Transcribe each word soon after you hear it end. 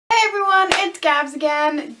everyone, it's Gabs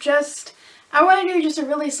again. I want to do just a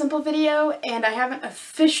really simple video, and I haven't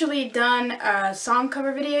officially done a song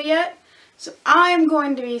cover video yet. So I'm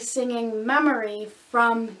going to be singing Memory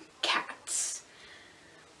from Cats.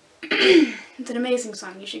 It's an amazing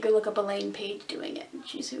song. You should go look up Elaine Paige doing it.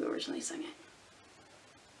 She's who originally sang it.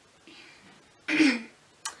 Midnight,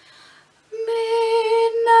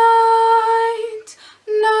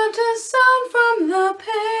 not a sound from the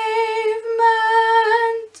pavement,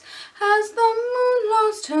 as the moon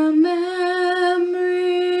lost her memory.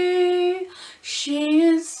 She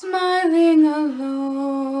is smiling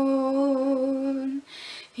alone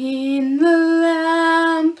in the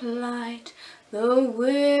lamplight. The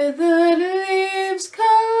withered leaves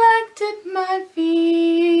collected my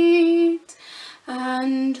feet,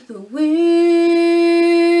 and the wind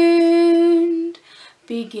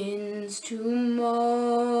begins to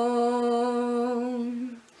moan.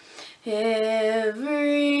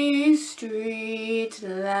 Every street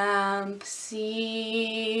lamp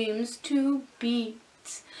seems to beat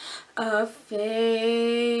a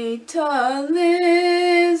fatalistic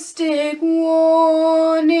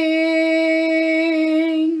warning.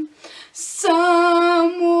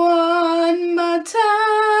 Someone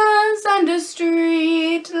mutters under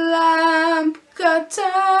street lamp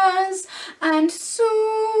gutters, and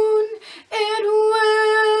soon it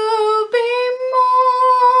will be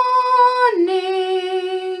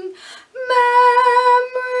morning.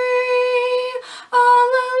 Memory,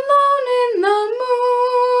 all alone in the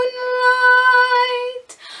moonlight,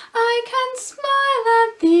 I can smile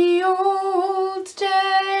at the old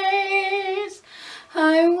days.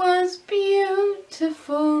 I was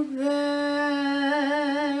beautiful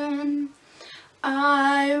then.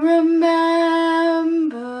 I remember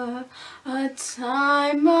a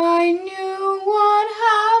time I knew what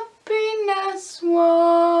happiness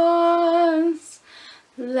was.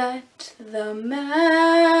 Let the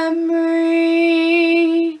memory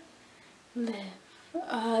live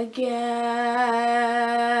again.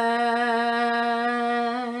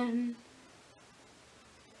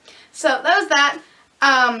 So that was that.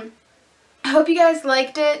 I hope you guys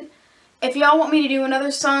liked it. If y'all want me to do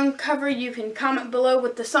another song cover, you can comment below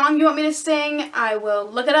with the song you want me to sing. I will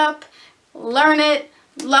look it up, learn it,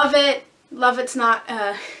 love it. Love it's not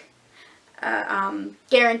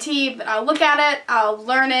guaranteed, but I'll look at it, I'll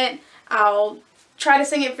learn it, I'll try to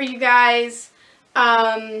sing it for you guys.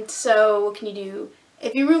 So what can you do?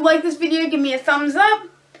 If you really like this video, give me a thumbs up.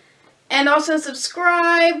 And also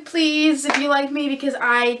subscribe, please, if you like me, because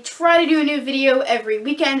I try to do a new video every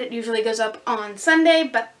weekend. It usually goes up on Sunday,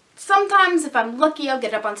 but sometimes, if I'm lucky, I'll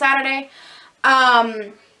get it up on Saturday.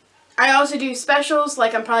 I also do specials,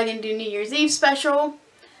 like I'm probably going to do New Year's Eve special.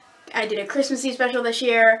 I did a Christmas Eve special this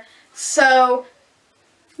year. So,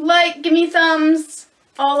 give me thumbs,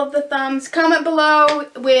 all of the thumbs. Comment below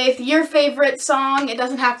with your favorite song. It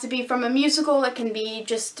doesn't have to be from a musical. It can be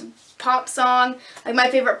just a pop song. Like, my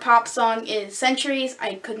favorite pop song is Centuries.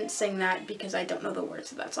 I couldn't sing that because I don't know the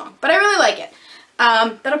words of that song. But I really like it.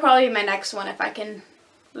 That'll probably be my next one if I can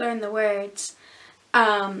learn the words.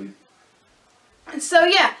 So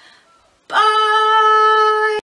yeah, bye!